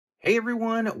Hey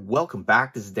everyone, welcome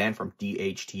back. This is Dan from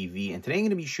DHTV, and today I'm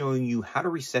going to be showing you how to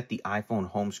reset the iPhone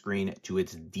home screen to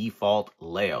its default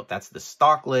layout. That's the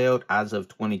stock layout as of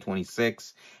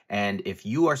 2026. And if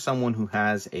you are someone who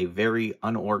has a very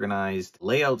unorganized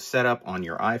layout setup on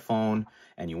your iPhone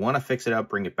and you want to fix it up,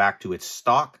 bring it back to its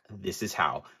stock, this is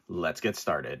how. Let's get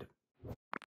started.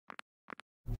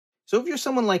 So if you're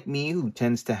someone like me who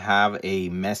tends to have a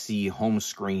messy home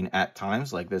screen at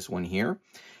times, like this one here,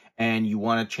 and you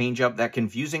want to change up that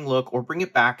confusing look or bring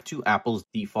it back to Apple's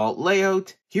default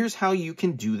layout, here's how you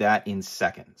can do that in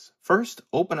seconds. First,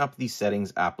 open up the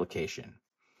Settings application.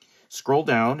 Scroll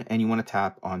down and you want to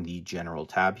tap on the General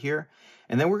tab here.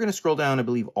 And then we're going to scroll down, I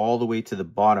believe, all the way to the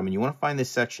bottom. And you want to find this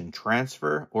section,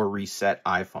 Transfer or Reset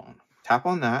iPhone. Tap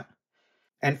on that.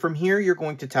 And from here, you're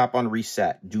going to tap on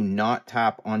Reset. Do not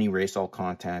tap on Erase All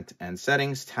Content and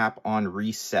Settings. Tap on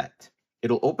Reset.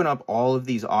 It'll open up all of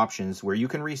these options where you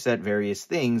can reset various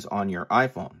things on your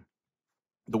iPhone.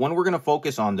 The one we're going to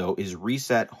focus on, though, is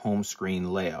Reset Home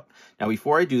Screen Layout. Now,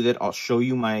 before I do that, I'll show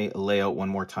you my layout one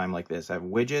more time like this. I have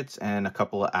widgets and a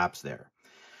couple of apps there.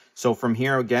 So from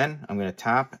here, again, I'm going to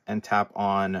tap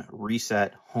on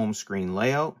Reset Home Screen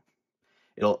Layout.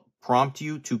 It'll prompt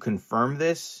you to confirm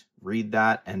this, read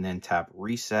that, and then tap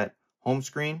Reset Home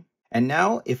Screen. And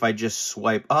now if I just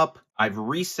swipe up, I've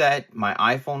reset my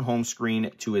iPhone home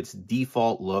screen to its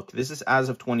default look. This is as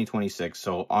of 2026.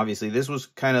 So obviously this was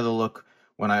kind of the look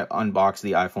when I unboxed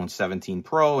the iPhone 17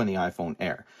 Pro and the iPhone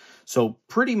Air. So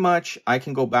pretty much I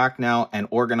can go back now and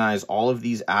organize all of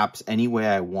these apps any way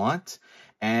I want.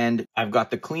 And I've got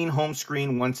the clean home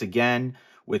screen once again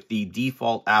with the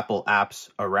default Apple apps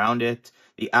around it.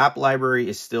 The app library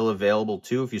is still available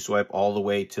too if you swipe all the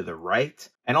way to the right.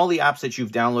 And all the apps that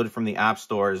you've downloaded from the app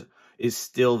stores is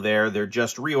still there. They're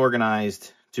just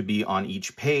reorganized to be on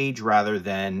each page rather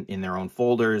than in their own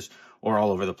folders or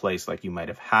all over the place like you might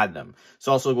have had them. It's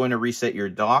also going to reset your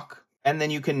dock, and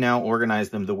then you can now organize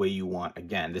them the way you want.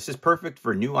 Again, this is perfect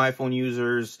for new iPhone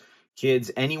users, kids,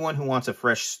 anyone who wants a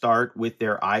fresh start with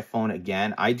their iPhone.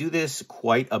 Again, I do this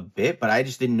quite a bit, but I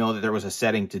just didn't know that there was a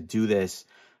setting to do this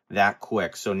that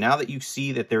quick. So now that you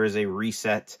see that there is a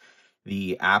reset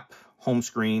the app home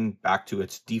screen back to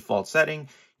its default setting,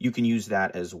 you can use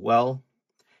that as well.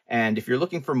 And if you're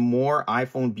looking for more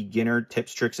iPhone beginner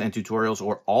tips, tricks, and tutorials,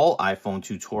 or all iPhone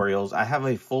tutorials, I have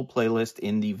a full playlist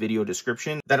in the video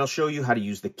description that'll show you how to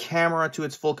use the camera to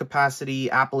its full capacity,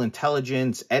 Apple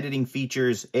Intelligence, editing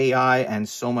features, AI, and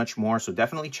so much more. So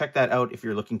definitely check that out if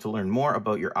you're looking to learn more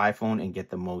about your iPhone and get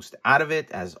the most out of it.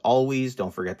 As always,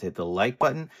 don't forget to hit the like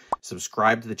button,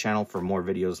 subscribe to the channel for more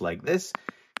videos like this.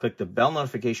 Click the bell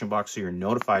notification box so you're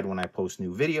notified when I post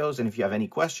new videos. And if you have any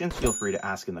questions, feel free to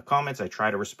ask in the comments. I try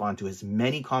to respond to as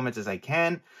many comments as I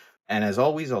can. And as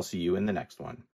always, I'll see you in the next one.